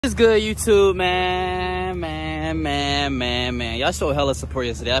It's good, YouTube, man. Y'all showed hella support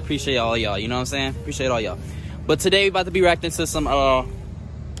yesterday. I appreciate all y'all. You know what I'm saying? Appreciate all y'all. But today we about to be reacting to some more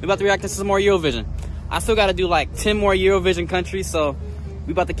Eurovision. I still gotta do like 10 more Eurovision countries, so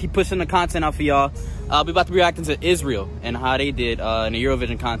we about to keep pushing the content out for y'all. We about to be reacting to Isreal and how they did in the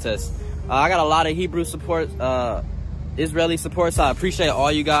Eurovision contest. I got a lot of Hebrew support, Israeli support, so I appreciate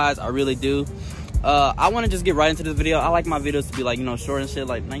all you guys. I really do. I want to just get right into this video. I like my videos to be like, you know, short and shit,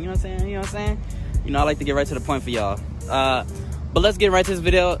 like, you know what I'm saying? You know what I'm saying? You know, I like to get right to the point for y'all. But let's get right to this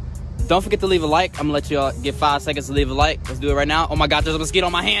video. Don't forget to leave a like. I'm gonna let y'all get 5 seconds to leave a like. Let's do it right now. Oh my God, there's a mosquito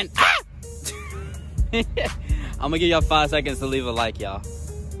on my hand. Ah! I'm gonna give y'all 5 seconds to leave a like, y'all.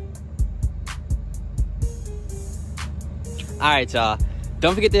 All right, y'all.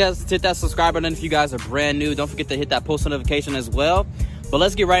 Don't forget to hit that subscribe button if you guys are brand new. Don't forget to hit that post notification as well. But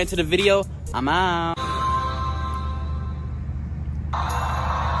let's get right into the video. I'm out.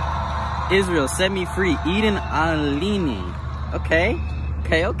 Isreal, set me free. Eden Alene. Okay.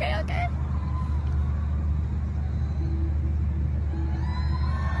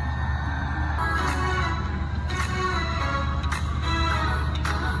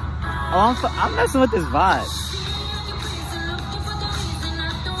 Oh, I'm messing with this vibe.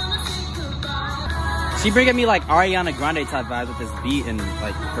 She bringing me like Ariana Grande type vibes with this beat and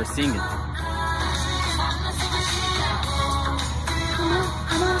like her singing.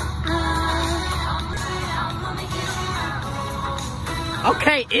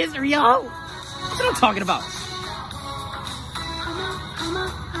 Okay, Isreal. That's what I'm talking about.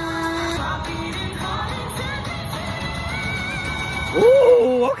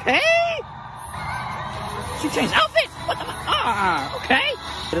 Ooh, okay. She changed outfit. What the fuck? Okay.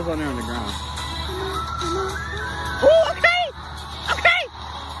 It is on there on the ground. Ooh, okay.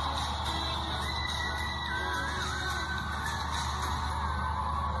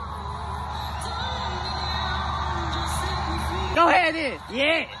 Go ahead then.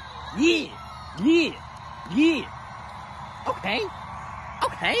 Yeah. Okay.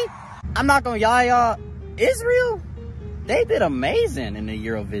 I'm not gonna y'all. Isreal, they did amazing in the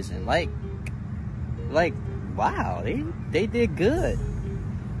Eurovision. Like, wow, they did good.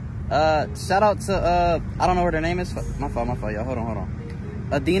 Shout out to I don't know what her name is. My fault, y'all. Hold on.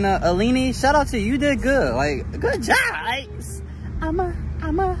 Alene, shout out to you. You did good. Like, good job. Like, I'm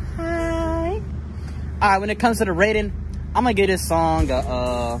a high. All right, when it comes to the rating, I'm gonna give this song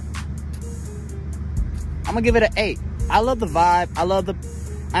I'm gonna give it an 8. I love the vibe. I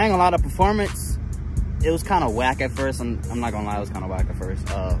ain't gonna lie, the performance, it was kind of whack at first. I'm not gonna lie, it was kind of whack at first.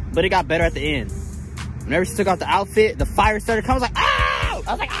 But it got better at the end. Whenever she took out the outfit, the fire started coming. I was like, ah! I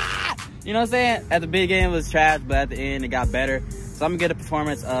was like, ah! You know what I'm saying? At the beginning it was trash, but at the end it got better. So I'm gonna give the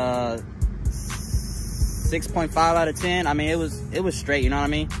performance 6.5 out of 10. I mean, it was straight. You know what I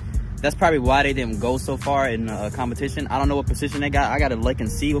mean? That's probably why they didn't go so far in the competition. I don't know what position they got. I gotta look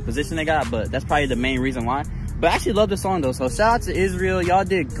and see what position they got, but that's probably the main reason why. But I actually love the song though. So shout out to Isreal. Y'all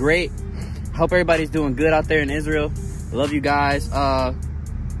did great. Hope everybody's doing good out there in Israel. Love you guys. But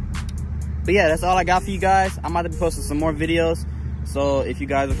yeah, that's all I got for you guys. I'm about to be posting some more videos. So if you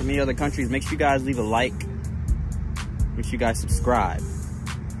guys are from any other countries, make sure you guys leave a like. Make sure you guys subscribe.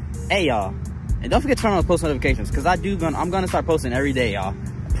 Hey y'all. And don't forget to turn on the post notifications, because I'm gonna start posting every day, y'all.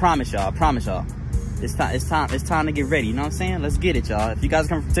 I promise y'all. It's time to get ready. You know what I'm saying? Let's get it, y'all. If you guys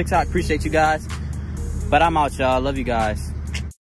come from TikTok, appreciate you guys. But I'm out, y'all. Love you guys.